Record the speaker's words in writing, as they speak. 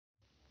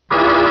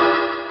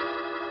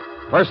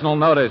Personal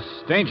notice.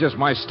 Danger's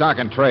my stock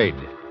and trade.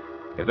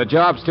 If the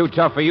job's too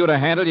tough for you to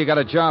handle, you got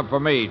a job for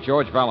me,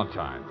 George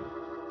Valentine.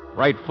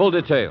 Write full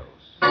details.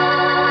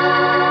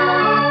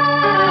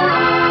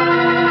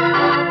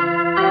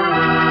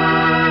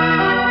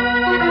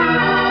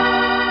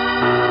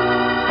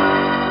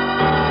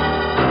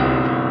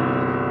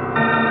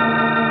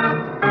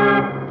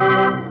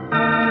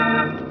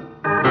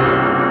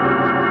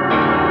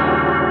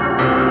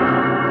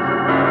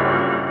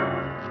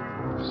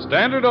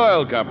 Standard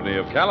Oil Company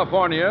of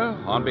California,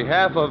 on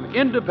behalf of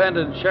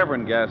independent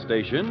Chevron gas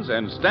stations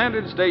and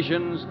standard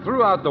stations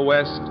throughout the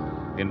West,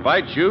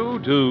 invites you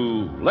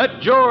to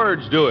Let George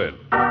Do It.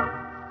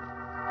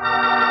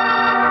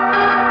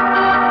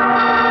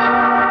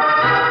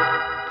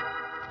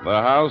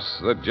 The House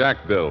That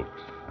Jack Built,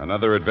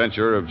 another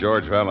adventure of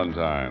George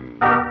Valentine.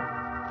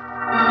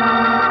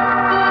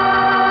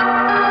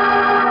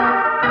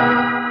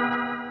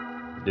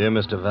 Dear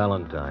Mr.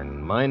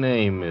 Valentine, my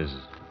name is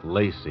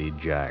Lacey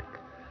Jack.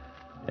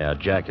 Yeah,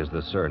 Jack is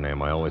the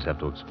surname. I always have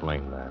to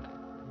explain that.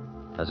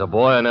 As a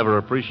boy, I never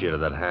appreciated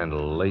that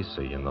handle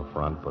Lacey in the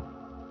front, but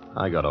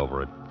I got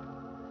over it.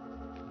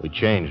 We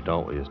change,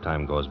 don't we, as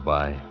time goes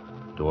by?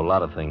 Do a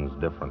lot of things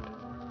different.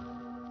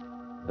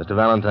 Mr.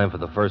 Valentine, for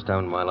the first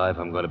time in my life,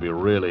 I'm going to be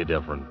really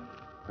different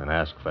and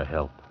ask for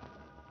help.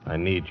 I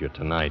need you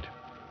tonight.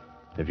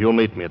 If you'll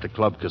meet me at the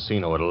club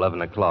casino at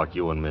 11 o'clock,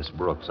 you and Miss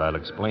Brooks, I'll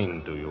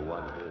explain to you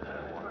what it is.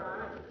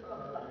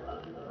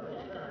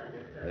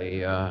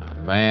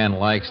 The man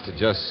likes to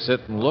just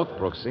sit and look,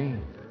 Brooksy.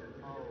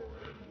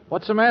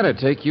 What's the matter?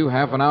 Take you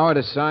half an hour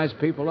to size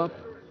people up?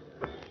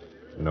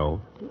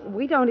 No.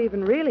 We don't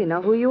even really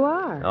know who you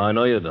are. No, I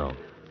know you don't.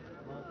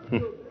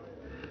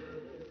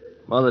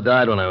 Mother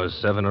died when I was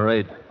 7 or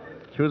 8.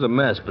 She was a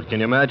mess, but can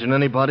you imagine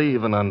anybody,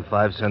 even on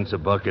 5 cents a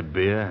bucket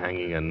beer,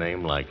 hanging a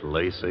name like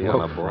Lacey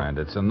on a board? Friend,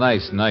 it's a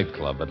nice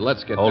nightclub, but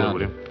let's get Hold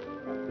down it,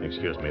 William.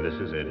 Excuse me, this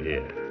is it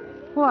here.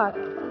 What?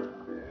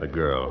 The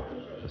girl,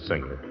 the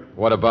singer.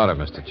 What about her,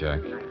 Mr.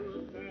 Jack?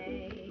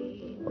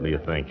 What do you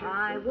think?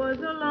 I was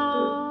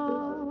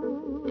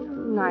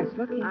alone. Nice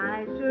looking.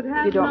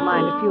 You don't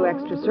mind a few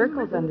extra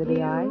circles under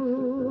the eyes?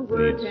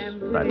 Needs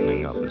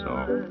fattening up is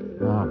all.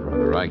 Oh,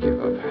 brother, I give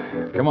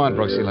up. Come on,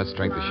 Brooksy, let's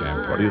drink the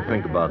champagne. What do you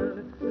think about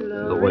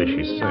the way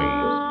she sings?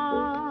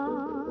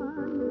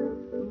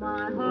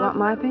 You want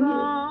my opinion?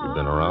 You've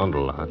been around a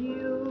lot.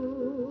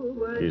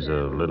 She's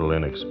a little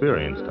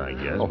inexperienced, I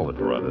guess. Oh,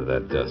 brother,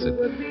 that does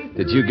it.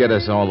 Did you get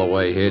us all the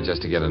way here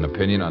just to get an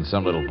opinion on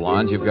some little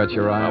blonde you've got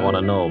your eye on? I want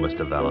to know,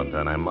 Mr.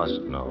 Valentine. I must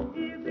know.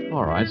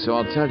 All right, so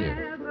I'll tell you.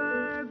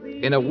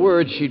 In a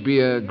word, she'd be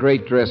a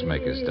great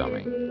dressmaker's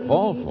dummy.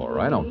 Fall for her,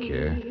 I don't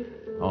care.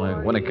 Only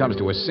when it comes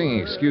to her singing,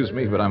 excuse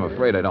me, but I'm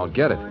afraid I don't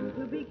get it.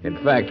 In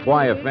fact,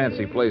 why a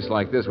fancy place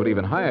like this would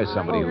even hire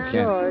somebody who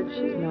can't... George,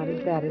 she's not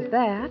as bad as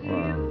that.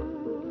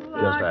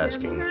 Well, Just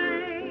asking.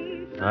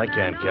 I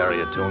can't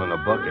carry a tune in a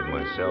bucket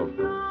myself.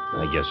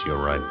 I guess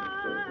you're right.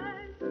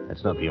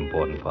 That's not the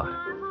important part.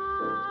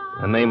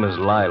 Her name is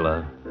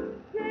Lila.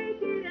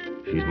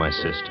 She's my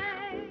sister.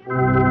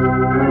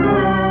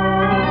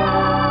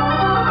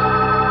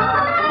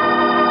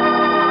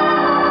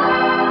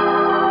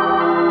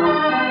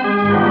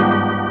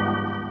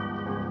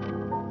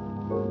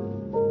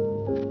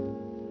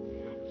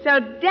 So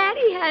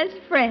Daddy has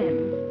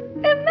friends.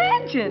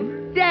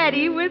 Imagine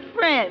Daddy with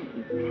friends.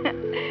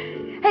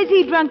 Has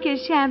he drunk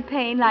his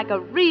champagne like a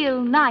real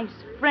nice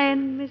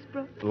friend, Miss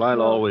Brooks?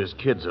 Lila always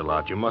kids a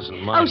lot. You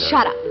mustn't mind her. Oh,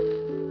 shut up.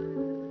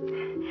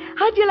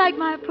 How'd you like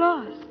my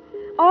applause?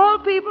 All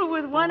people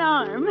with one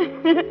arm.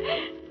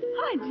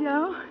 Hi,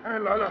 Joe. Hey,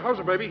 Lila, how's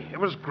it, baby? It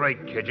was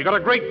great, kid. You got a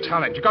great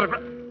talent. You got a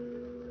great...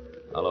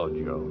 Hello,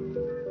 Joe.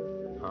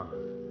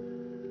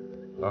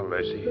 Oh,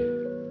 Lacey.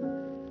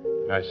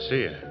 Nice to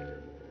see you.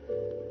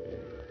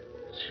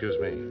 Excuse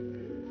me.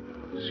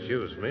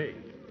 Excuse me.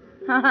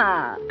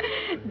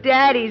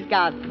 Daddy's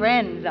got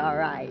friends, all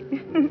right.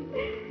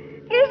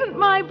 Isn't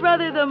my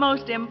brother the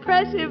most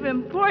impressive,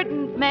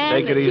 important man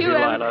Take it easy, ever,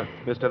 Lila.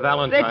 Mr.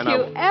 Valentine, that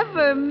you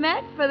ever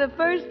met for the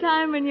first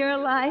time in your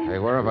life? hey,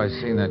 where have I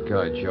seen that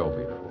guy Joe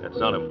before? That's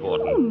not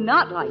important. Oh,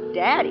 not like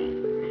Daddy.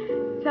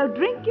 So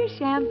drink your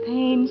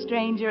champagne,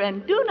 stranger,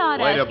 and do not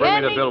Waiter, ask bring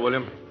any... me the bill,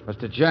 William.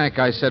 Mr. Jack,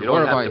 I said, You don't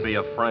where have have to be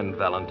a friend,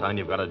 Valentine.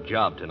 You've got a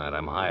job tonight.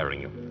 I'm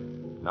hiring you.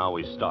 Now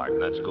we start,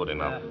 and that's good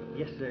enough.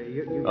 Yes, sir.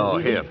 You Oh,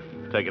 here.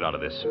 Take it out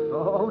of this.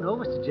 Oh, no,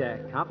 Mr.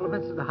 Jack.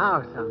 Compliments to the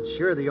house. I'm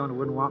sure the owner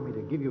wouldn't want me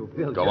to give you a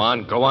bill. Go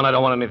on. I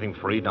don't want anything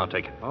free. Now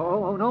take it.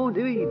 Oh, no,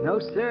 indeed. No,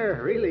 sir.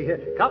 Really.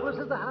 Compliments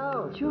to the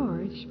house.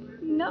 George.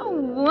 No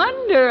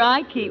wonder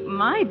I keep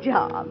my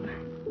job.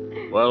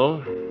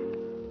 Well,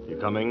 you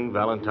coming,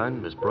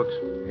 Valentine, Miss Brooks?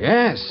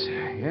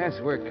 Yes,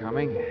 we're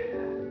coming.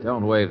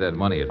 Don't wave that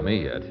money at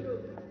me yet.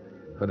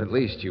 But at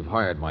least you've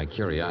hired my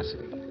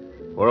curiosity.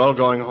 We're all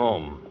going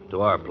home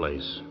to our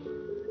place.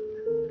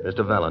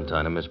 Mr.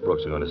 Valentine and Miss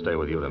Brooks are going to stay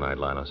with you tonight,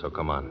 Lila, so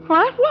come on.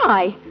 What?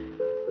 Why?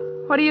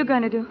 What are you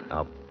going to do?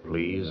 Now,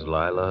 please,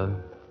 Lila,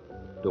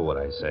 do what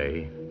I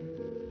say.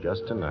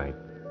 Just tonight.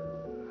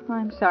 Oh,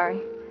 I'm sorry.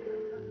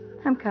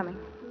 I'm coming.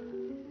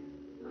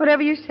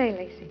 Whatever you say,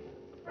 Lacey.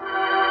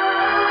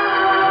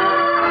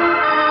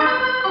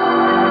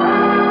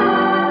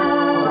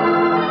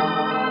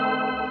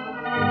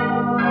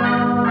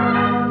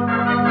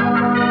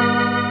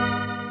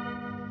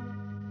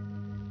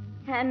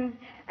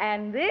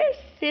 And this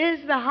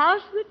is the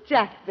house that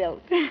Jack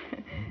built.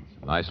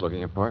 It's a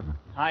nice-looking apartment.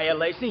 Hiya,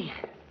 Lacey.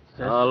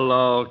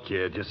 Hello,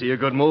 kid. You see a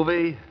good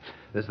movie?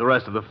 This is the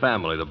rest of the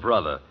family, the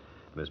brother.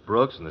 Miss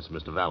Brooks, and this is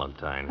Mr.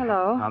 Valentine.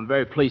 Hello. I'm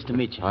very pleased to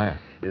meet you. Hiya.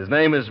 His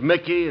name is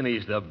Mickey, and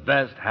he's the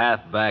best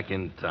halfback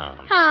in town.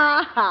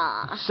 Ha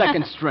ha.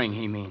 Second string,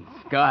 he means.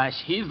 Gosh,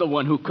 he's the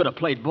one who could have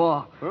played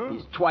ball. Huh?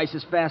 He's twice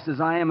as fast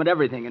as I am at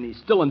everything, and he's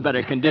still in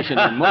better condition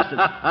than most of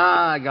them.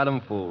 I got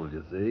him fooled,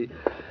 you see.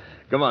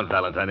 Come on,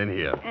 Valentine, in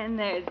here. And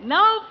there's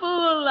no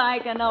fool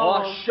like an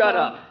old... Oh, shut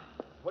up.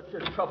 What's your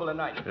trouble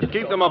tonight? Just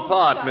keep them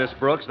apart, Miss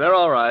Brooks. They're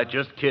all right.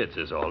 Just kids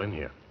is all in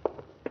here.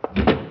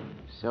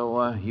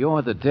 So,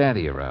 you're the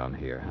daddy around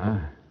here, huh?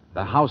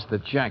 The house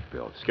that Jack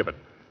built. Skip it.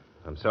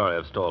 I'm sorry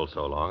I've stalled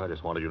so long. I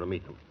just wanted you to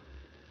meet them.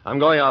 I'm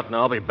going out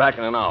now. I'll be back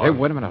in an hour. Hey,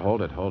 wait a minute.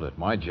 Hold it.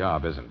 My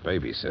job isn't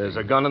babysitting. There's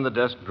a gun in the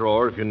desk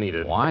drawer if you need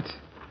it. What?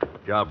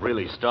 Job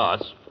really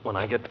starts when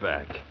I get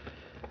back.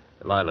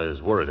 Lila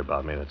is worried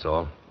about me, that's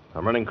all.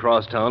 I'm running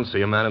cross town,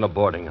 see a man in a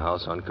boarding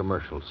house on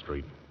Commercial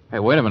Street. Hey,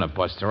 wait a minute,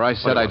 Buster. I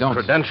said I don't...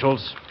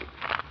 Credentials.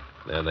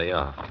 There they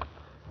are.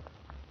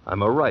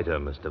 I'm a writer,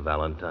 Mr.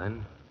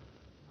 Valentine.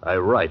 I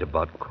write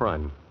about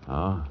crime.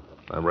 Oh?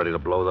 I'm ready to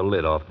blow the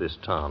lid off this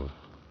town.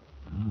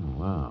 Oh,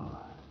 wow.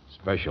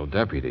 Special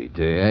deputy,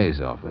 DA's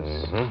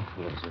office.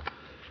 Mm-hmm.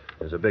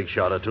 There's a big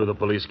shot or two the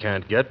police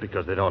can't get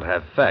because they don't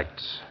have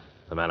facts.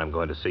 The man I'm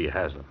going to see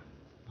has them.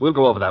 We'll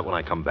go over that when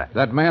I come back.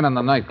 That man in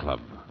the nightclub,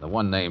 the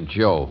one named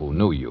Joe who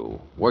knew you,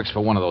 works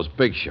for one of those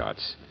big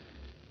shots.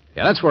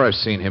 Yeah, that's where I've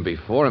seen him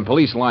before, in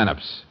police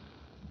lineups.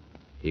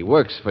 He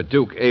works for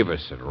Duke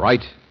Averson,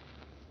 right?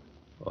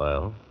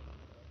 Well,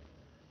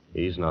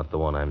 he's not the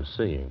one I'm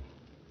seeing.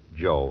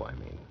 Joe, I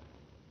mean.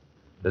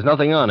 There's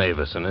nothing on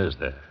Averson, is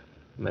there?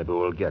 Maybe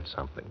we'll get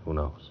something. Who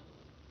knows?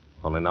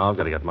 Only now I've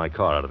got to get my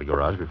car out of the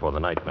garage before the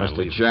night man Mr.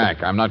 leaves.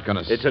 Jack, I'm not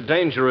going to... It's a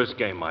dangerous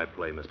game I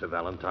play, Mr.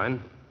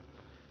 Valentine.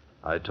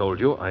 I told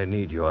you I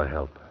need your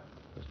help.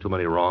 There's too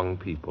many wrong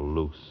people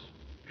loose.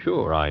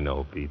 Sure, I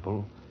know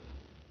people.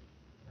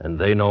 And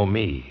they know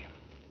me.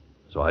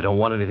 So I don't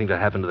want anything to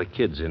happen to the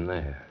kids in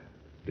there.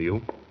 Do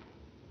you?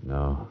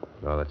 No.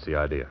 No, that's the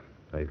idea.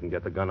 Now, you can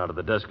get the gun out of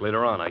the desk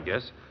later on, I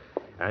guess.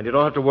 And you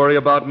don't have to worry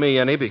about me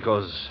any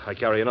because I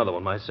carry another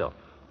one myself.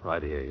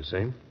 Right here, you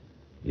see?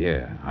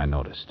 Yeah, I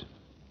noticed.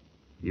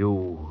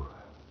 You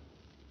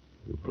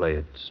play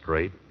it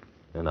straight,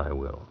 and I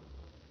will.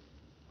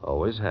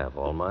 Always have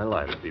all my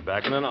life. Be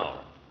back in an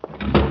hour.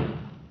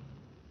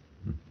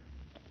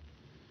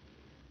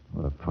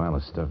 What a pile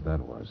of stuff that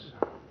was.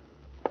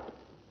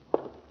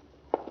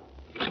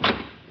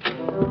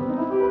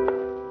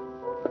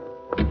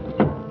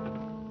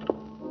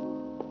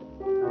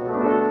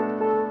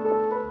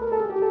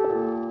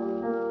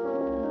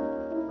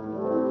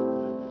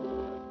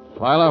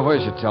 Lila,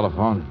 where's your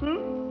telephone?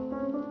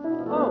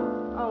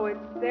 Oh, it's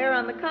there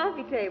on the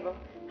coffee table.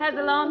 Has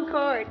a long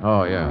cord.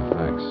 Oh, yeah,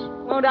 thanks.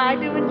 Won't I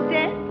do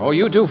instead? Oh,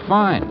 you do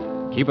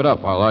fine. Keep it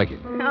up. I like it.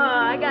 Oh,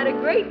 I got a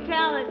great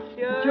talent,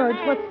 sure. George,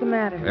 what's the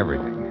matter?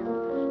 Everything.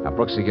 Now,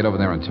 Brooksy, get over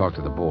there and talk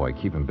to the boy.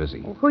 Keep him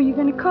busy. Who are you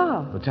going to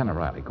call? Lieutenant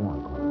Riley, go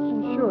on.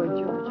 Sure,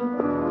 George.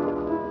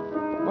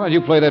 Well,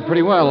 you play that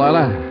pretty well,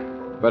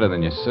 Lila. Better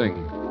than you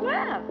sing.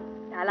 Well,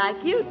 I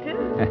like you,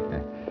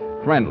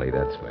 too. Friendly,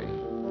 that's me.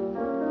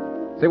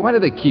 Say, why do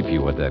they keep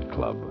you at that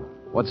club?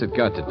 What's it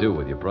got to do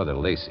with your brother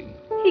Lacey?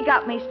 He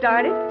got me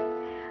started.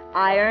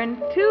 I earn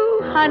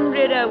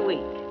 $200 a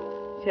week.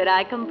 Should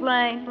I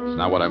complain? That's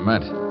not what I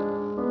meant.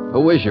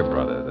 Who is your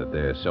brother that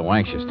they're so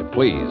anxious to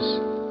please?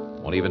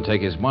 Won't even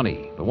take his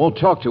money, but won't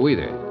talk to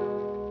either.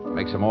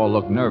 Makes them all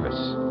look nervous.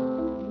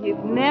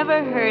 You've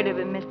never heard of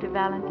him, Mr.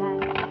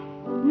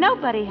 Valentine.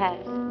 Nobody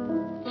has.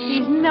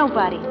 He's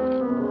nobody.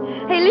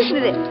 Hey, listen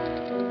to this.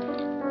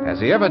 Has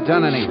he ever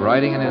done any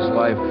writing in his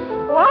life?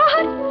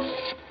 What?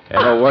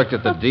 Ever worked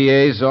at the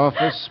DA's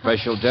office,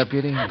 special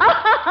deputy?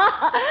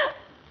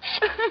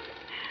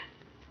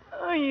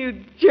 Oh,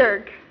 you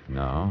jerk.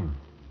 No,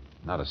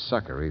 not a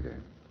sucker either.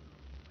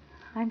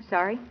 I'm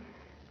sorry.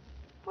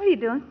 What are you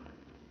doing?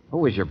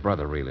 Who is your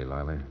brother, really,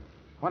 Lila?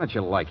 Why don't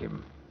you like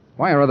him?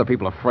 Why are other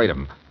people afraid of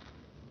him?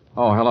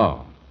 Oh,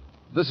 hello.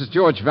 This is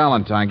George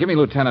Valentine. Give me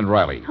Lieutenant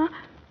Riley. Huh?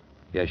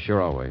 Yeah,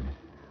 sure, I'll wait.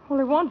 Well,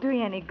 it won't do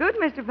you any good,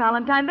 Mr.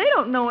 Valentine. They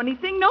don't know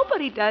anything.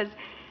 Nobody does.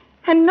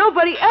 And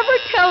nobody ever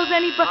tells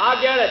anybody...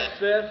 I'll get it,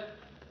 sis.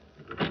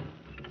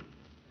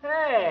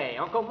 Hey,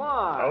 Uncle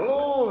Mark.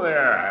 Hello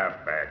there,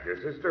 halfback. Your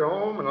sister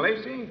home and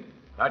Lacey?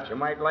 Thought you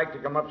might like to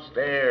come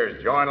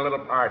upstairs, join a little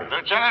party.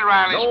 Lieutenant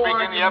Riley No speaking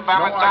arguments, here,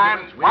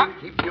 Valentine. No What?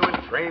 We'll keep you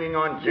in training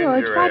on ginger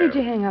George, why ale. did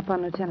you hang up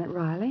on Lieutenant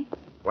Riley?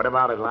 What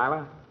about it,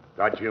 Lila?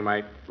 Thought you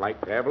might like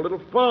to have a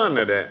little fun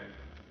today.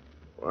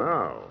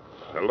 Wow.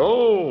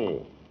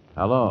 Hello.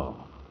 Hello.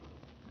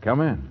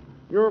 Come in.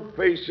 Your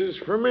face is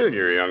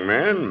familiar, young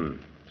man.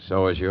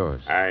 So is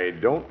yours. I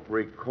don't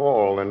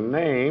recall the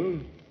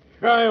name.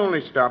 I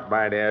only stopped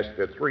by to ask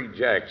the three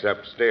Jacks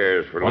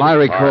upstairs for a Well, I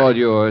little recall party.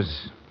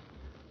 yours.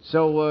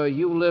 So,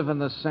 you live in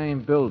the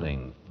same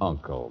building,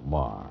 Uncle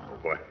Mar.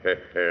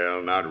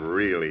 Well, not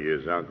really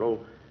his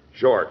uncle.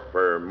 Short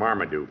for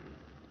Marmaduke.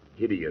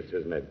 Hideous,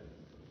 isn't it?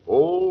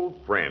 Old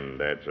friend,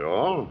 that's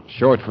all.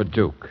 Short for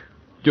Duke.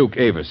 Duke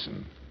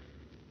Averson.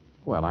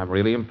 Well, I'm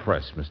really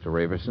impressed, Mr.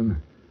 Averson.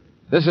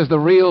 This is the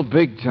real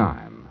big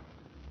time.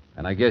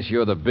 And I guess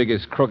you're the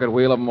biggest crooked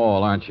wheel of them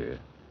all, aren't you?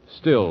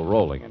 Still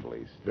rolling, at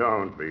least.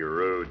 Don't be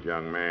rude,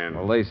 young man.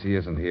 Well, Lacey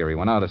isn't here. He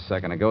went out a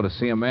second ago to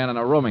see a man in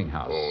a rooming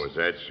house. Oh, is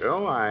that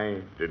so?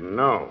 I didn't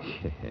know.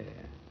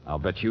 I'll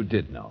bet you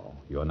did know.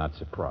 You're not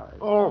surprised.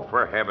 Oh,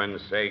 for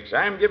heaven's sakes.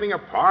 I'm giving a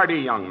party,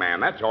 young man.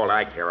 That's all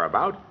I care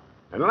about.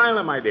 And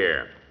Lila, my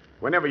dear,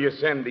 whenever you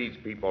send these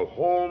people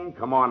home,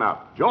 come on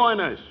up. Join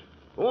us.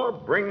 Or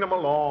bring them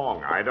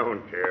along. I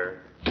don't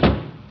care.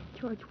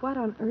 George, what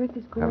on earth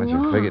is going Haven't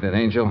on? you figured it,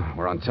 Angel?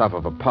 We're on top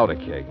of a powder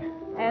keg.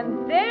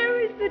 And there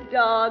is the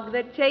dog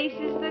that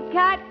chases the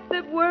cat,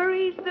 that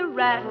worries the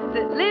rat,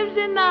 that lives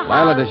in the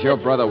Lila, house. does your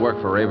brother work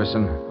for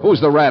Averson?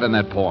 Who's the rat in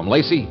that poem?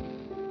 Lacey?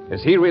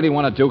 Is he really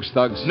one of Duke's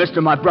thugs?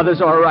 Mister, my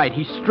brother's all right.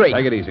 He's straight.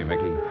 Take it easy,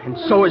 Mickey. And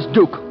so is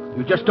Duke.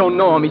 You just don't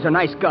know him. He's a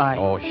nice guy.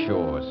 Oh,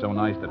 sure. So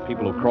nice that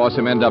people who cross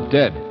him end up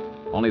dead.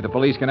 Only the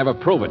police can ever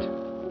prove it.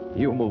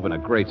 You move in a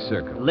great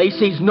circle.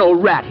 Lacey's no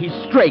rat. He's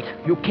straight.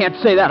 You can't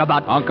say that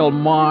about... Uncle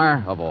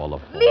Mar, of all the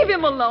folks. Leave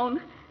him alone.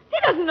 He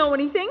doesn't know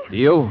anything. Do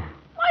you?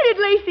 Why did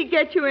Lacey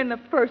get you in the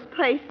first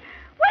place?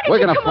 Why did We're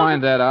you going to come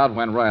find over... that out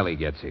when Riley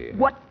gets here.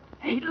 What?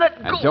 Hey, let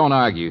And go. don't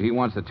argue. He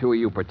wants the two of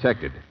you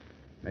protected.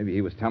 Maybe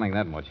he was telling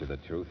that much of the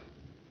truth.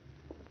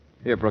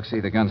 Here,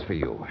 Brooksy, the gun's for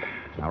you.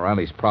 Now,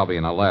 Riley's probably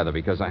in a lather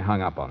because I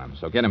hung up on him.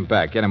 So get him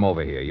back. Get him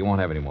over here. You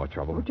won't have any more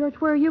trouble. Well, George,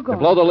 where are you To going?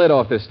 blow the lid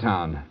off this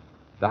town.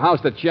 The house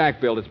that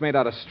Jack built, it's made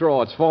out of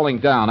straw. It's falling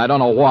down. I don't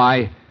know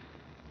why.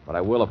 But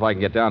I will if I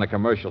can get down to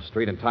Commercial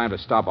Street in time to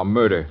stop a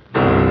murder.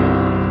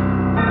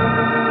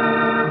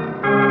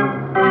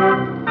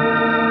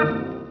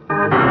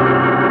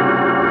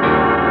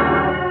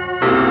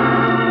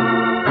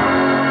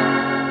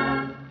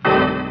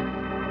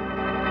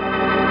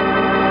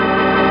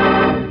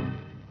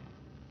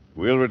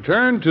 We'll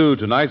return to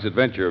tonight's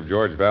adventure of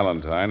George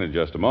Valentine in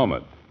just a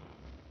moment.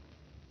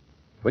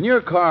 When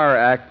your car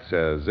acts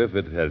as if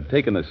it had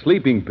taken a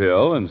sleeping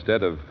pill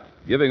instead of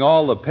giving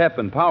all the pep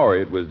and power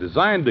it was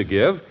designed to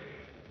give,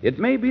 it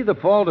may be the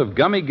fault of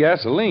gummy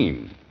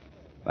gasoline.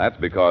 That's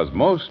because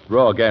most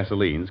raw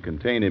gasolines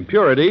contain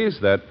impurities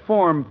that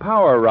form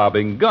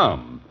power-robbing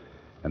gum.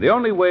 And the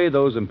only way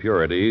those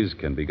impurities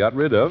can be got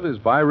rid of is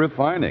by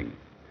refining.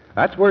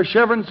 That's where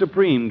Chevron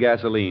Supreme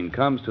gasoline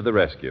comes to the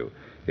rescue.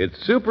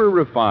 It's super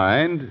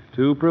refined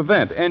to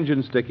prevent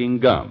engine-sticking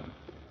gum.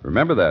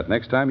 Remember that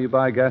next time you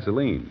buy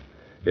gasoline.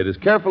 It is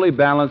carefully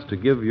balanced to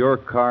give your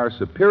car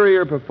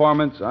superior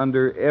performance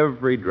under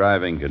every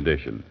driving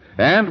condition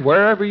and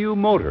wherever you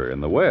motor in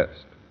the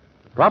West.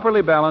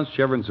 Properly balanced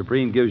Chevron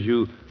Supreme gives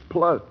you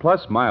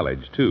plus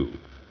mileage, too.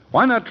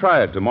 Why not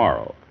try it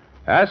tomorrow?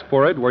 Ask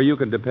for it where you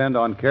can depend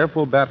on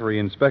careful battery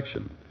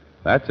inspection.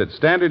 That's at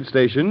standard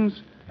stations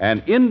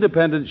and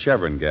independent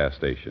Chevron gas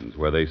stations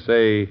where they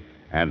say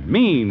and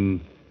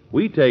mean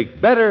we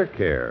take better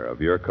care of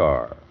your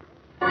car.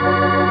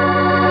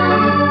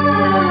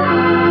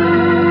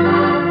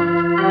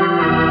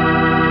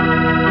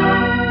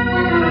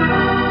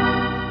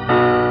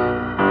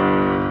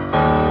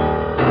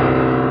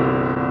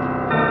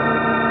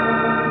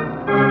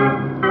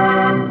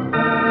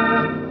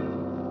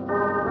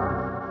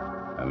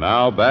 And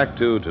now back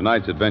to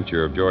tonight's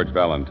adventure of George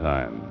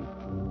Valentine.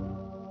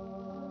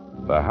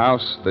 The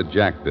house that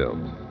Jack built.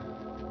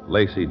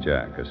 Lacey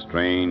Jack, a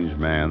strange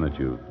man that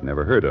you've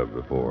never heard of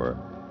before,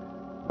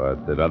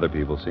 but that other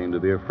people seem to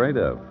be afraid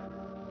of.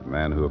 A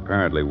man who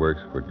apparently works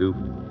for Duke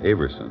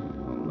Averson,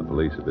 whom the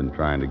police have been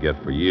trying to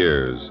get for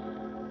years.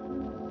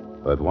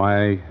 But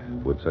why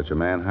would such a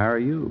man hire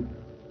you?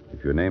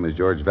 If your name is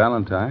George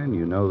Valentine,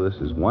 you know this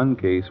is one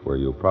case where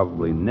you'll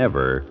probably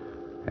never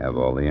have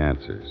all the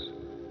answers.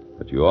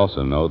 But you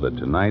also know that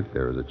tonight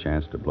there is a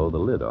chance to blow the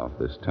lid off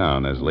this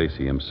town, as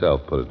Lacey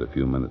himself put it a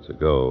few minutes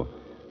ago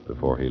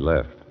before he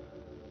left.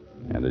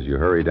 And as you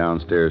hurry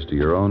downstairs to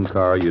your own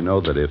car, you know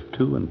that if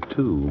 2 and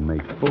 2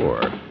 make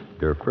 4,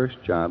 your first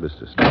job is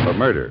to stop a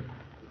murder.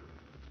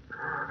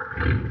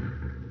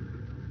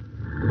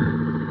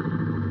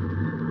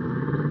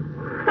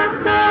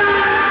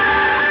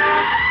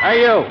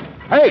 Hey, you!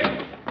 Hey!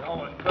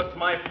 Almost took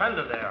my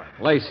fender there.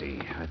 Lacey,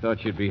 I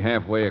thought you'd be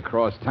halfway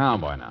across town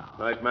by now.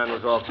 Night man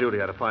was off duty.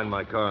 I had to find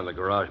my car in the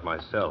garage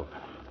myself.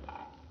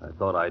 I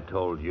thought I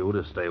told you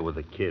to stay with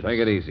the kids. Take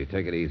it easy,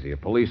 take it easy. A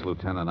police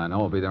lieutenant I know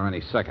will be there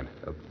any second.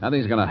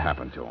 Nothing's going to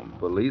happen to him.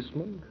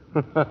 Policeman?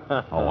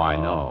 Oh, I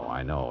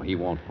know. He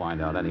won't find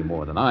out any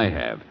more than I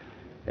have.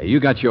 Hey, you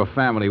got your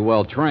family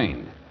well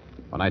trained.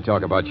 When I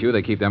talk about you,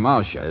 they keep their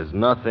mouths shut. There's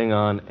nothing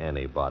on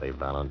anybody,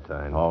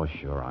 Valentine. Oh,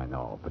 sure, I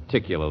know.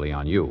 Particularly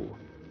on you.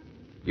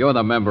 You're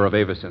the member of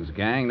Averson's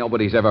gang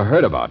nobody's ever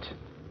heard about.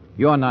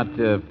 You're not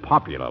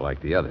popular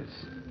like the others.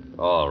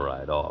 All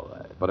right, all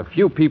right. But a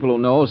few people who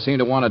know seem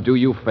to want to do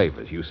you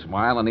favors. You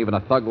smile, and even a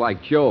thug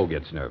like Joe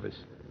gets nervous.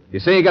 You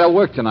say you got to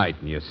work tonight,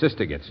 and your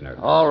sister gets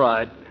nervous. All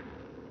right.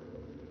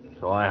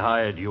 So I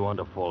hired you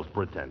under false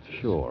pretenses.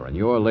 Sure, and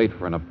you're late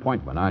for an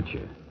appointment, aren't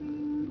you?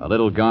 A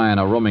little guy in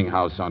a rooming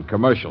house on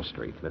Commercial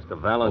Street. Mr.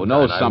 Valentine, who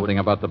knows something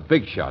about the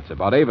big shots,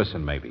 about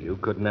Avison, maybe. You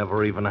could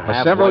never even have...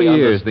 For several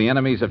years, the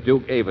enemies of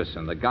Duke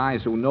Avison, the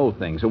guys who know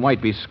things, who might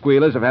be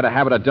squealers, have had a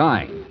habit of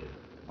dying.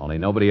 Only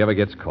nobody ever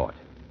gets caught.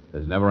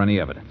 There's never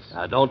any evidence.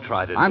 Now, don't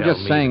try to I'm tell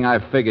just me... saying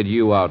I've figured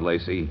you out,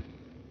 Lacey.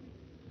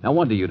 No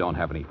wonder you don't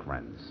have any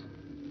friends.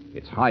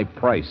 It's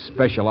high-priced,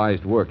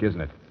 specialized work,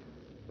 isn't it?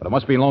 But it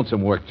must be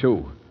lonesome work,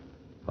 too.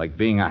 Like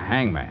being a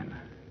hangman.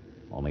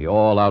 Only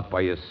all out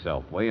by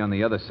yourself, way on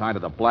the other side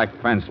of the black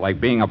fence, like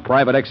being a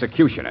private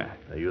executioner.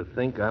 Now, you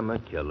think I'm a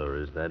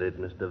killer, is that it,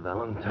 Mr.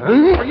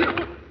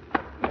 Valentine?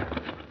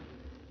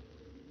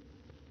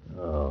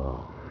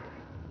 Oh,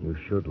 you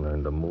should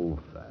learn to move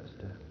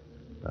faster.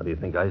 How do you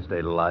think I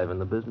stayed alive in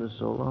the business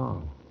so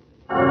long?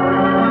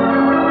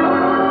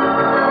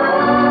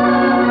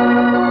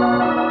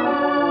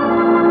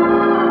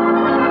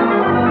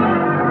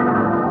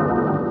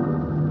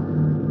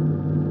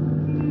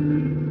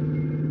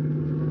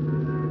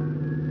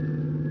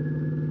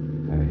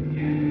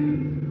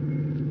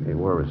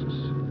 Where is this?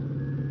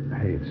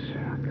 Hey, it's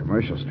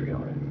Commercial Street,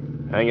 all right.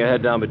 Hang your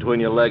head down between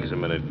your legs a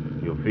minute.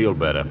 You'll feel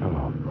better.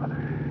 Hello, brother.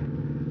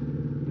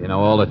 You know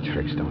all the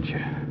tricks, don't you?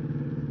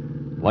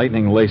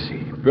 Lightning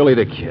Lacey, Billy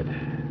the Kid.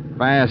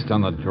 Fast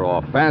on the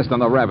draw, fast on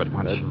the rabbit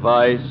punch.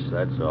 Advice,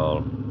 that's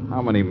all.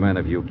 How many men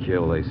have you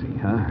killed, Lacey,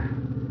 huh?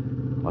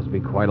 Must be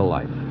quite a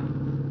life.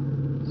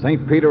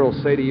 St. Peter will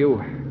say to you,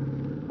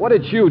 "What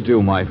did you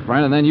do, my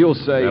friend?" And then you'll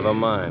say... Never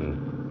mind.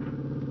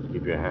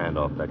 Keep your hand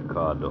off that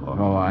car door.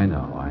 Oh, I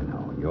know.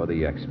 You're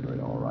the expert,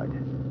 all right.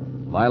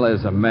 Lila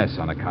is a mess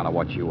on account of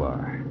what you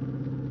are.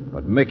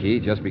 But Mickey,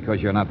 just because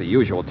you're not the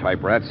usual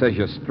type rat, says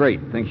you're straight,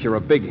 thinks you're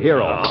a big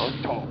hero.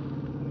 Oh.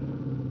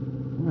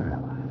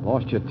 Well,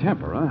 lost your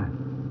temper, huh?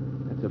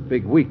 That's a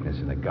big weakness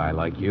in a guy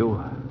like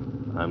you.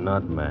 I'm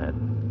not mad.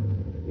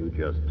 You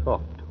just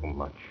talk too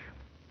much.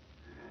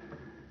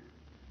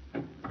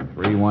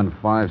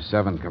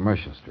 3157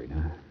 Commercial Street,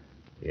 huh?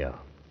 Yeah.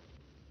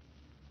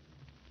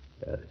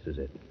 Yeah, this is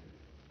it.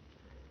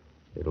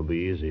 It'll be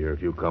easier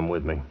if you come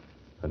with me.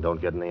 And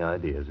don't get any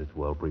ideas. It's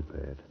well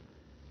prepared.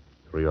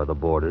 3 other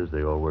boarders.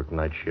 They all work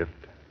night shift.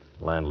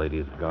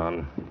 Landlady's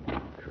gone.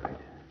 Great.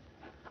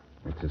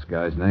 What's this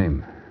guy's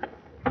name?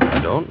 I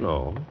don't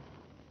know.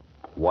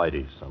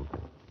 Whitey something.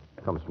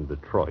 Comes from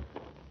Detroit.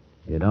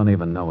 You don't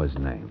even know his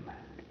name.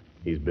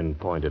 He's been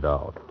pointed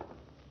out.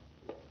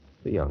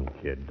 The young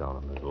kid down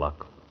on his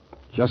luck.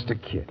 Just a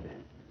kid.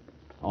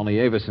 Only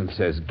Avison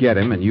says get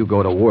him and you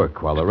go to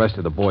work while the rest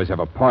of the boys have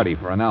a party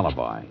for an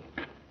alibi.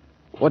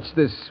 What's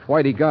this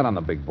Whitey got on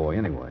the big boy,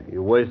 anyway?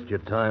 You waste your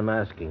time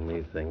asking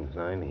me things.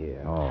 I'm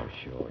here. Oh,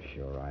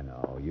 sure, I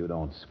know. You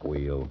don't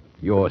squeal.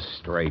 You're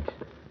straight.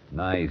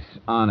 Nice,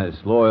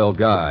 honest, loyal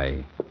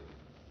guy.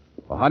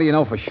 Well, how do you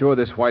know for sure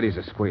this Whitey's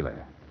a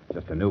squealer?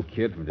 Just a new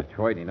kid from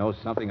Detroit, he knows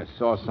something or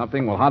saw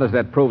something? Well, how does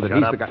that prove that Shut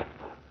he's up. the guy...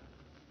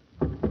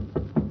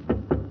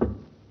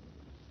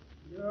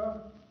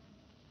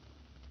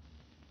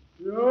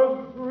 Yeah,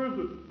 who is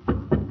it?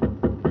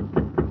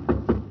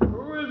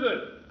 Who is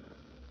it?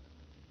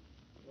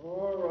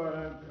 All right,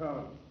 I'm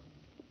coming.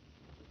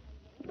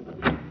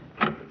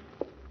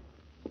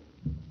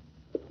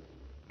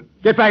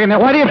 Get back in there,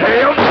 Whitey!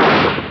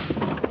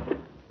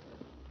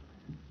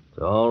 It's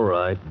all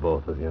right,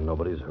 both of you.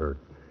 Nobody's hurt.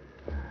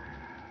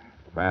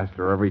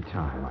 Faster every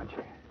time, aren't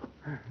you?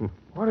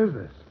 What is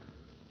this?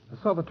 I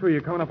saw the two of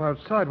you coming up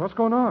outside. What's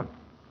going on?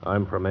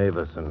 I'm from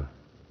Avison.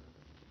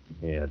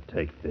 Here,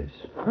 take this.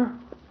 Huh?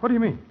 What do you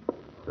mean?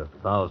 It's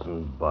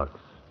 $1,000,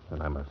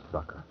 and I'm a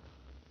sucker.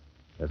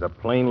 There's a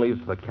plane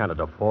leaves for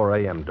Canada, 4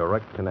 a.m.,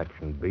 direct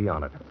connection. Be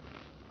on it.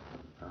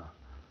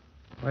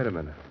 Wait a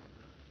minute.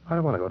 I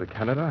don't want to go to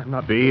Canada. I'm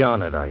not... Be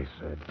on it, I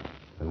said.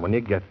 And when you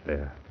get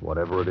there,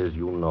 whatever it is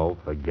you know,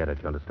 forget it.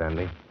 You understand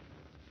me?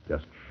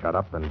 Just shut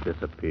up and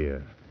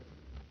disappear.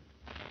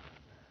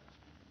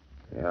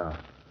 Yeah.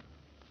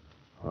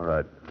 All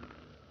right.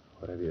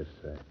 Whatever you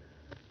say.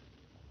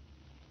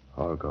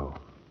 I'll go.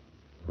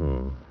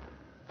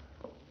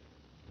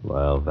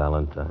 Well,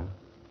 Valentine,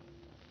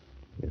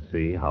 you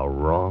see how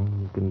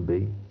wrong you can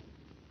be?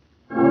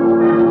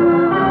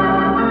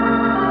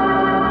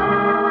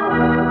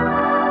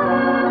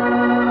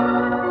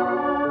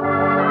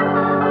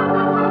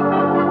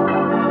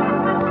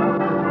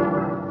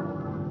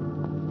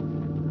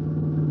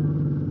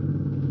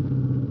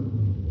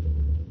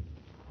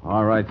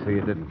 All right, so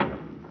you didn't.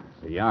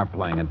 So you are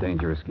playing a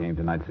dangerous game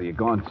tonight, so you're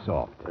going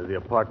soft. There's the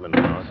apartment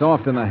now.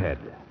 Soft in the head.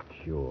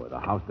 Sure, the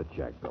house that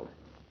Jack built.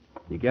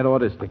 You get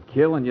orders to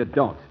kill, and you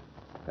don't.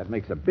 That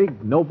makes a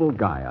big, noble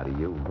guy out of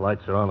you.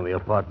 Lights are on in the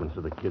apartment,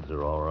 so the kids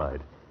are all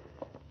right.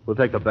 We'll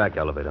take the back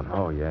elevator.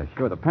 Oh, yeah,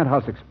 sure. The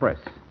Penthouse Express,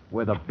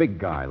 where the big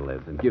guy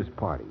lives and gives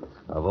parties.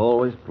 I've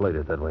always played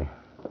it that way.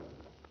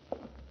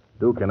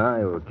 Duke and I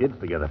were kids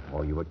together.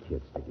 Oh, you were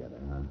kids together,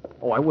 huh?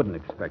 Oh, I wouldn't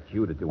expect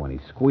you to do any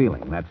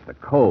squealing. That's the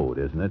code,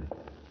 isn't it?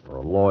 For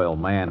a loyal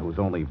man whose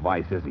only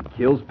vice is he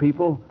kills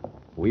people,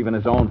 who even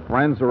his own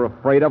friends are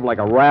afraid of like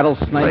a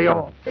rattlesnake. Lay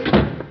off.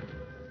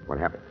 What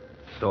happened?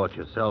 Saw it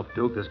yourself,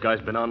 Duke. This guy's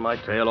been on my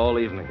tail all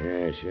evening.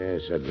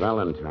 Yes, that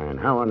Valentine.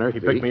 How on earth He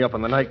did picked me up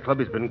in the nightclub.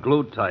 He's been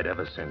glued tight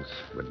ever since.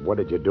 But what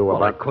did you do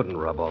Well, I about... couldn't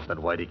rub off that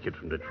Whitey kid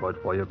from Detroit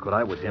for you, could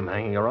I? With him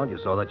hanging around, you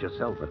saw that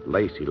yourself. But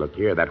Lacey, look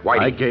here, that Whitey...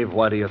 I gave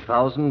Whitey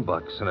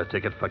 $1,000 and a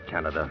ticket for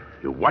Canada.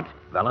 You what?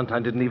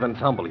 Valentine didn't even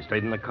tumble. He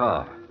stayed in the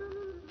car.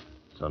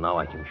 So now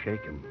I can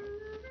shake him.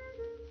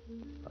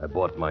 I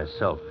bought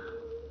myself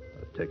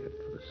a ticket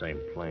for the same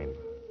plane.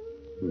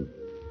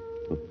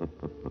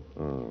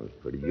 Oh, it's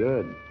pretty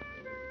good.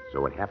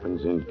 So it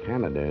happens in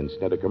Canada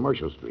instead of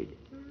Commercial Street.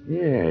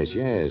 Yes.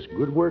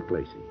 Good work,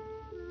 Lacey.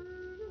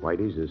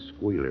 Whitey's a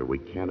squealer. We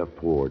can't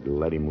afford to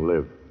let him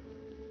live.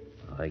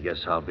 I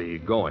guess I'll be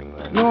going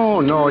then.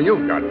 No,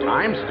 you've got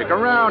time. Stick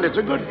around. It's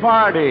a good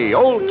party.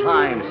 Old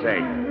time's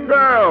sake.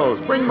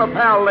 Girls, bring my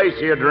pal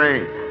Lacey a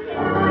drink.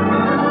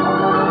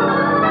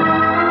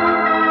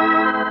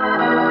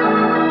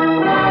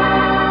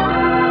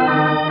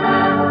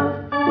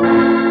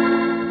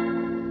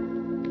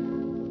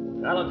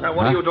 Valentine,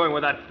 what are you doing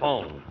with that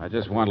phone? I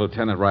just want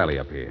Lieutenant Riley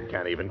up here.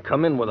 Can't even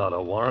come in without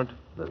a warrant.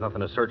 There's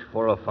nothing to search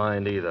for or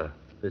find either.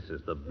 This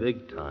is the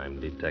big time,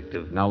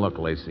 Detective. Now, look,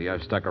 Lacey,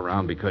 I've stuck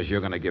around because you're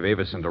going to give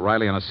Avison to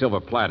Riley on a silver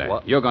platter.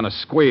 What? You're going to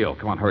squeal.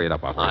 Come on, hurry it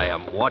up. I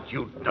am what,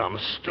 you dumb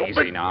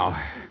stupid? Easy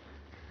now.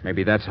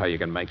 Maybe that's how you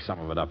can make some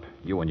of it up.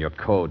 You and your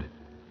code.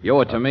 You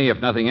owe it to me, if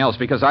nothing else,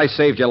 because I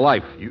saved your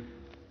life.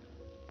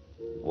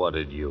 What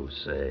did you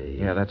say?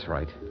 Yeah, that's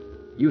right.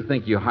 You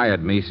think you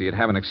hired me so you'd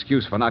have an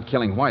excuse for not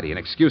killing Whitey, an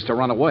excuse to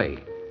run away.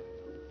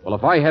 Well,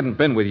 if I hadn't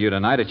been with you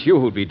tonight, it's you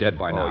who'd be dead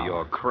by now. Oh,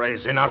 you're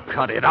crazy. Now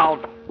cut it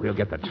out. We'll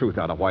get the truth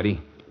out of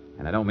Whitey.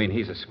 And I don't mean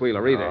he's a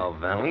squealer either. Oh,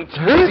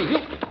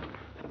 Valentine.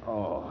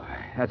 Oh,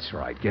 that's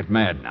right. Get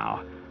mad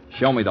now.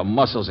 Show me the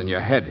muscles in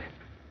your head.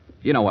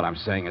 You know what I'm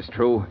saying is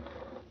true.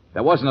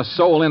 There wasn't a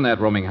soul in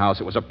that rooming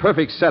house. It was a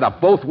perfect setup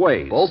both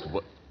ways. Both?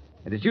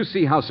 And did you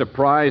see how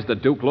surprised the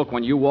Duke looked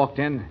when you walked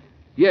in?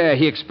 Yeah,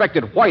 he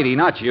expected Whitey,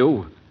 not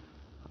you.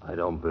 I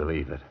don't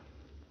believe it.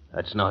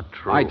 That's not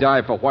true. I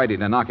dived for Whitey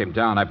to knock him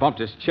down. I bumped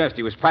his chest.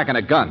 He was packing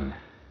a gun.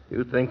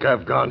 You think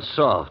I've gone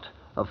soft?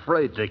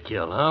 Afraid to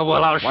kill, huh?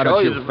 Well, I'll Why show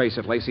don't you. you face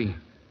it, Lacey?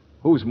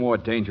 Who's more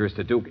dangerous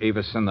to Duke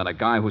Avison than a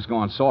guy who's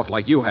gone soft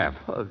like you have?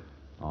 Oh,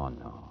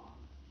 no.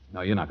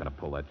 No, you're not going to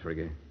pull that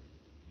trigger.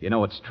 You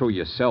know it's true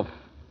yourself.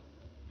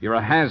 You're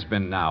a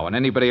has-been now, and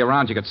anybody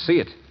around you could see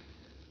it.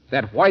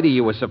 That Whitey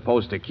you were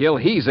supposed to kill,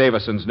 he's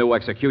Avison's new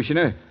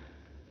executioner.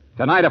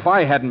 Tonight, if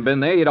I hadn't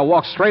been there, you'd have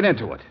walked straight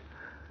into it.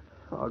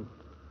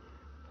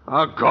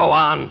 I'll go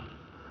on.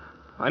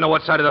 I know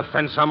what side of the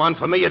fence I'm on.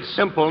 For me, it's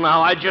simple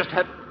now. I just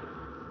had...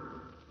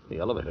 The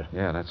elevator.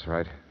 Yeah, that's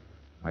right.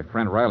 My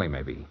friend Riley,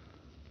 maybe.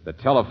 The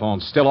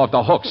telephone's still off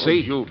the hook,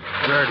 see? You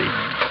dirty...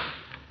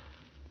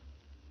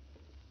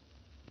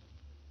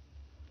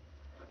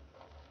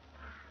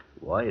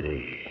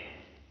 Whitey.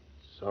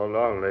 So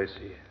long,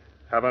 Lacey.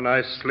 Have a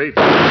nice sleep.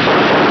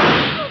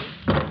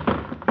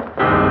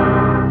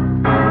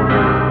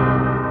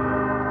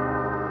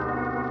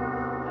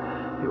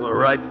 You were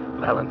right,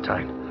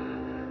 Valentine.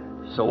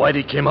 So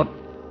Whitey came up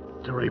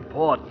to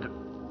report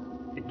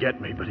to get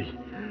me, but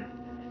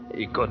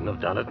he couldn't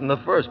have done it in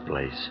the first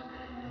place.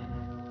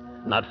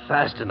 Not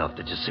fast enough,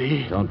 did you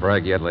see? Don't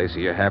brag yet,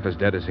 Lacey. You're half as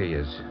dead as he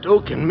is.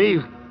 Duke and me,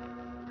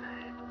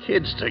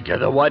 kids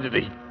together. Why did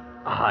he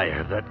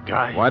hire that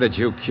guy? Why did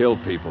you kill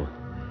people?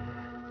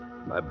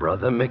 My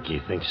brother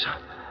Mickey thinks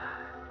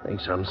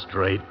I'm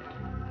straight.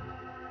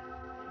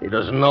 He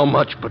doesn't know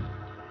much, but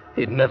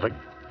he'd never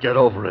get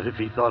over it if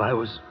he thought I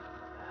was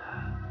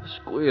a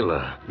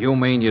squealer. You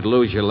mean you'd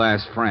lose your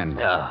last friend?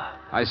 Yeah.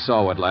 I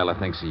saw what Lila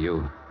thinks of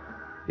you.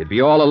 You'd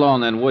be all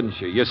alone then, wouldn't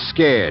you? You're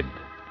scared.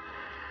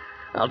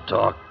 I'll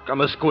talk.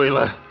 I'm a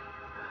squealer.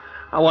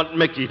 I want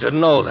Mickey to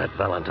know that,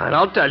 Valentine.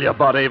 I'll tell you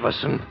about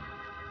Avison.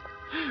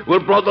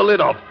 We'll blow the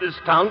lid off this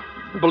town.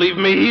 Believe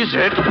me, he's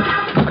it.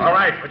 All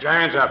right, put your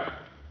hands up.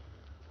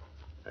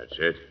 That's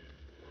it.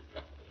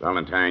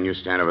 Valentine, you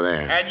stand over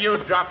there. And you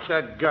drop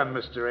that gun,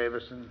 Mr.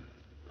 Avison.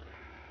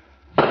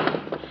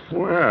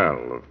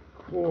 Well, of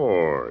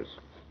course.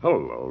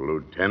 Hello,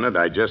 Lieutenant.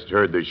 I just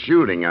heard the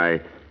shooting.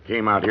 I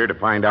came out here to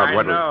find out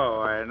what...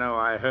 I know.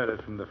 I heard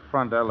it from the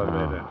front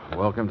elevator. Oh,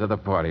 welcome to the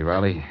party,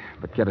 Riley.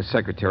 But get a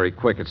secretary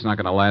quick. It's not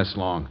going to last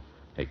long.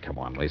 Hey, come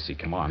on, Lacey.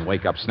 Come on.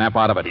 Wake up. Snap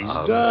out of it. He's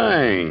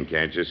dying.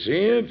 Can't you see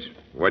it?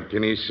 What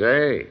can he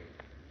say?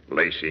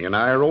 Lacey and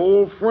I are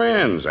old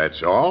friends,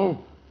 that's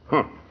all.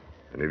 Huh.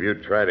 And if you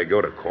try to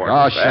go to court...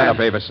 Oh, with shut that- up,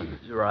 Avison.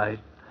 He's right.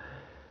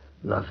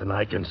 Nothing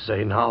I can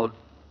say now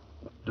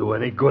do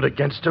any good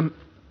against him.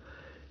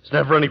 There's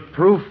never any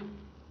proof.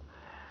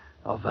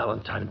 Oh,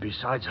 Valentine,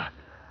 besides,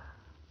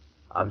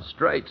 I'm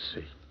straight,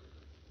 see.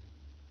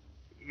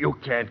 You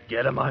can't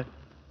get him.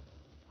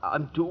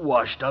 I'm too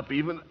washed up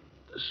even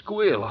to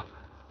squeal.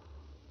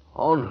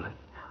 Only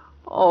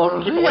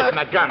Oh, Keep away from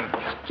that gun.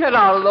 Get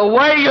out of the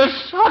way, you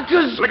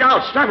suckers! Look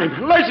out, stop him.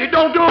 Lacey,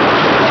 don't do it.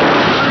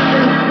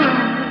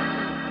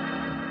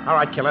 All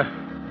right, killer.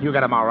 You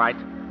got him all right.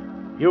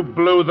 You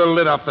blew the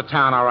lid off the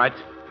town, all right.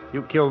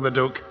 You killed the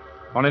Duke.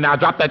 Only now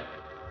drop that...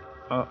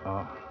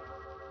 Uh-oh.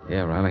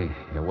 Yeah, Riley,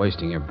 you're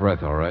wasting your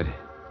breath, all right.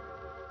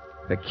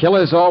 The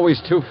killer's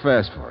always too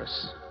fast for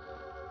us.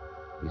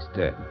 He's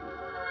dead.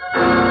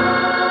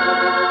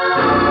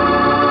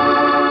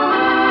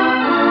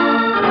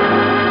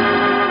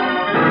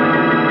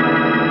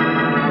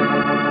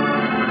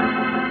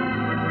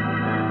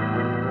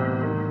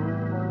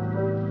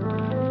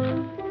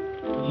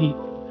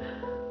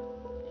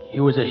 He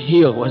was a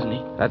heel, wasn't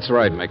he? That's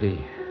right, Mickey.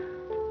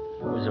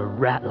 He was a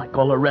rat like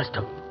all the rest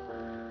of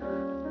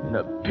them. In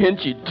a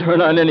pinch, he'd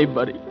turn on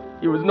anybody.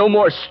 He was no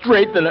more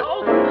straight than a...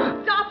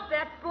 Oh, stop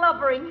that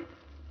blubbering.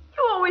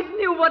 You always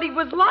knew what he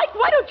was like.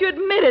 Why don't you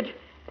admit it?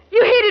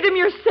 You hated him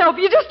yourself.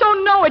 You just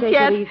don't know it Take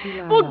yet. it easy,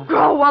 Lila. Well,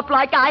 grow up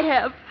like I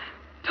have.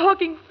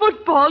 Talking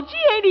football.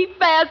 Gee, ain't he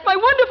fast? My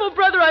wonderful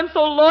brother I'm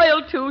so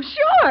loyal to.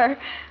 Sure.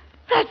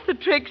 That's the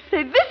trick.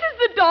 Say, this is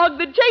the dog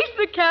that chased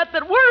the cat,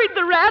 that worried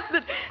the rat,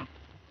 that...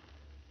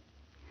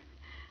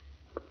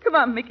 Come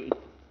on, Mickey.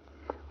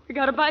 We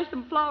gotta buy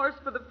some flowers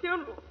for the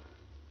funeral.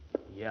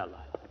 Yeah,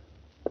 Lila.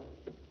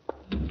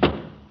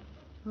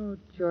 Oh,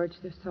 George,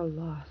 they're so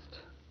lost.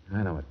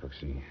 I know it,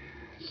 Brooksy.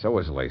 So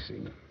is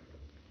Lacey.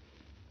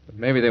 But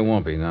maybe they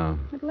won't be now.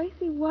 But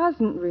Lacey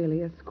wasn't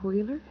really a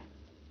squealer.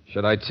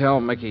 Should I tell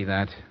Mickey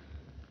that?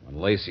 When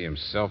Lacey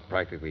himself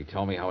practically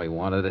told me how he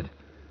wanted it.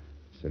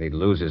 Said he'd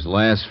lose his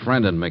last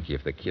friend in Mickey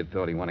if the kid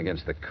thought he went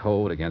against the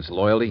code, against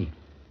loyalty.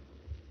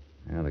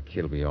 Well, the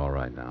kid'll be all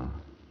right now.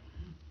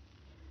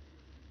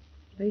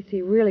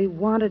 Lacey really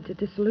wanted to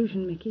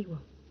disillusion Mickey.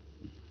 Well,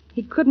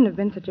 he couldn't have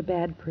been such a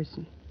bad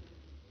person.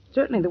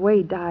 Certainly the way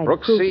he died.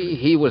 Brooksy,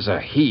 he was a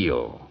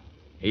heel.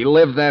 He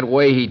lived that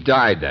way, he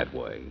died that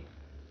way.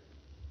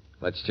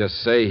 Let's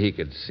just say he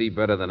could see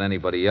better than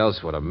anybody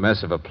else what a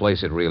mess of a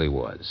place it really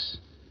was.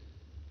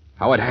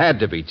 How it had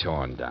to be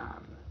torn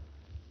down.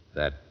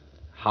 That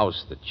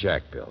house that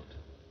Jack built.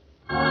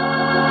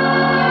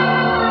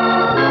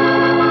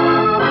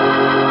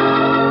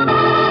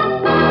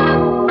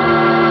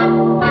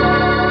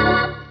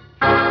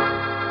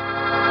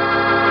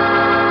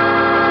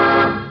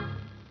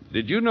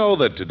 Did you know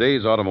that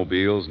today's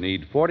automobiles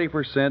need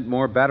 40%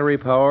 more battery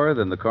power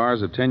than the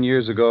cars of 10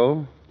 years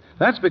ago?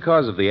 That's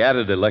because of the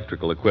added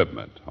electrical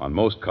equipment. On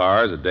most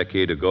cars a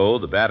decade ago,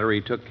 the battery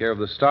took care of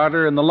the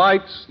starter and the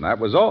lights, and that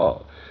was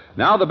all.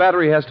 Now the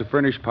battery has to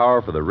furnish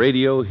power for the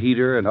radio,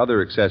 heater, and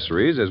other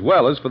accessories, as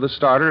well as for the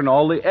starter and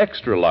all the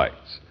extra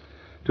lights.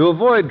 To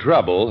avoid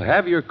trouble,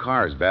 have your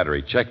car's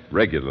battery checked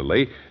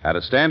regularly at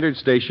a standard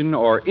station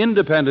or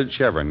independent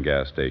Chevron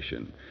gas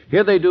station.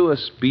 Here they do a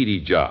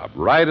speedy job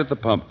right at the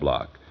pump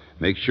block.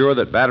 Make sure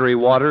that battery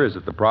water is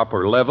at the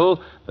proper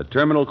level, the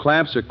terminal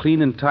clamps are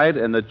clean and tight,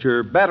 and that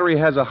your battery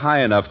has a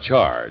high enough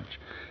charge.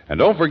 And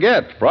don't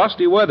forget,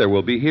 frosty weather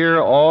will be here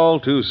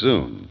all too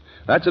soon.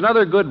 That's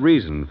another good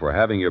reason for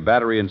having your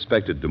battery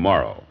inspected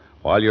tomorrow.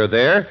 While you're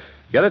there,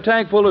 get a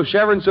tank full of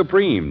Chevron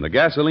Supreme, the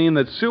gasoline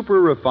that's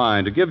super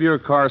refined to give your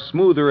car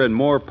smoother and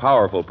more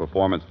powerful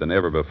performance than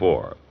ever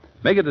before.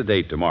 Make it a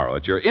date tomorrow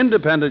at your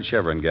independent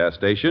Chevron gas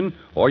station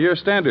or your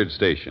standard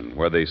station,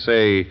 where they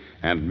say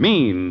and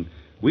mean,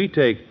 we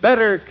take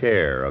better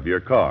care of your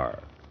car.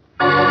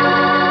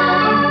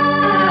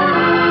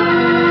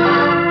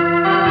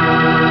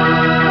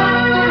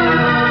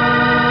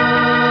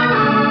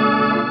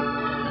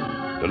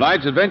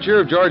 Tonight's adventure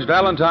of George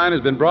Valentine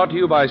has been brought to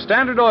you by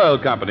Standard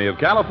Oil Company of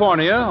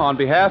California on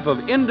behalf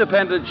of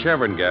independent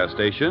Chevron gas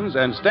stations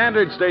and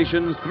standard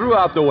stations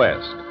throughout the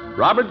West.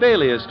 Robert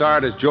Bailey is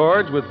starred as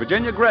George with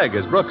Virginia Gregg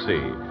as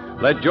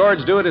Brooksy. Let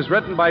George Do It is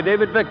written by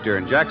David Victor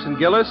and Jackson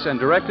Gillis and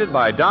directed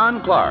by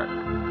Don Clark.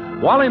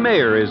 Wally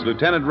Mayer is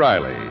Lieutenant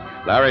Riley.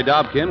 Larry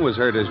Dobkin was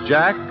heard as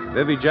Jack,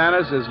 Vivi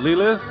Janis as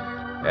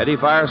Leela, Eddie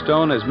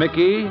Firestone as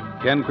Mickey,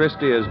 Ken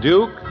Christie as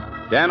Duke,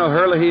 Dan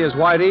O'Herlihy as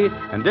Whitey,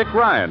 and Dick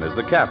Ryan as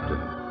the captain.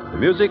 The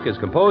music is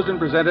composed and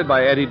presented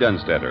by Eddie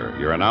Dunstetter.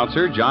 Your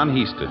announcer, John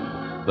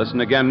Heaston.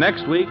 Listen again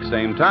next week,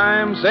 same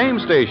time, same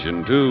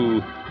station,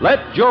 to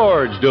Let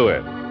George Do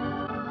It.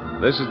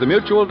 This is the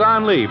Mutual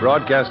Don Lee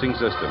Broadcasting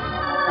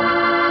System.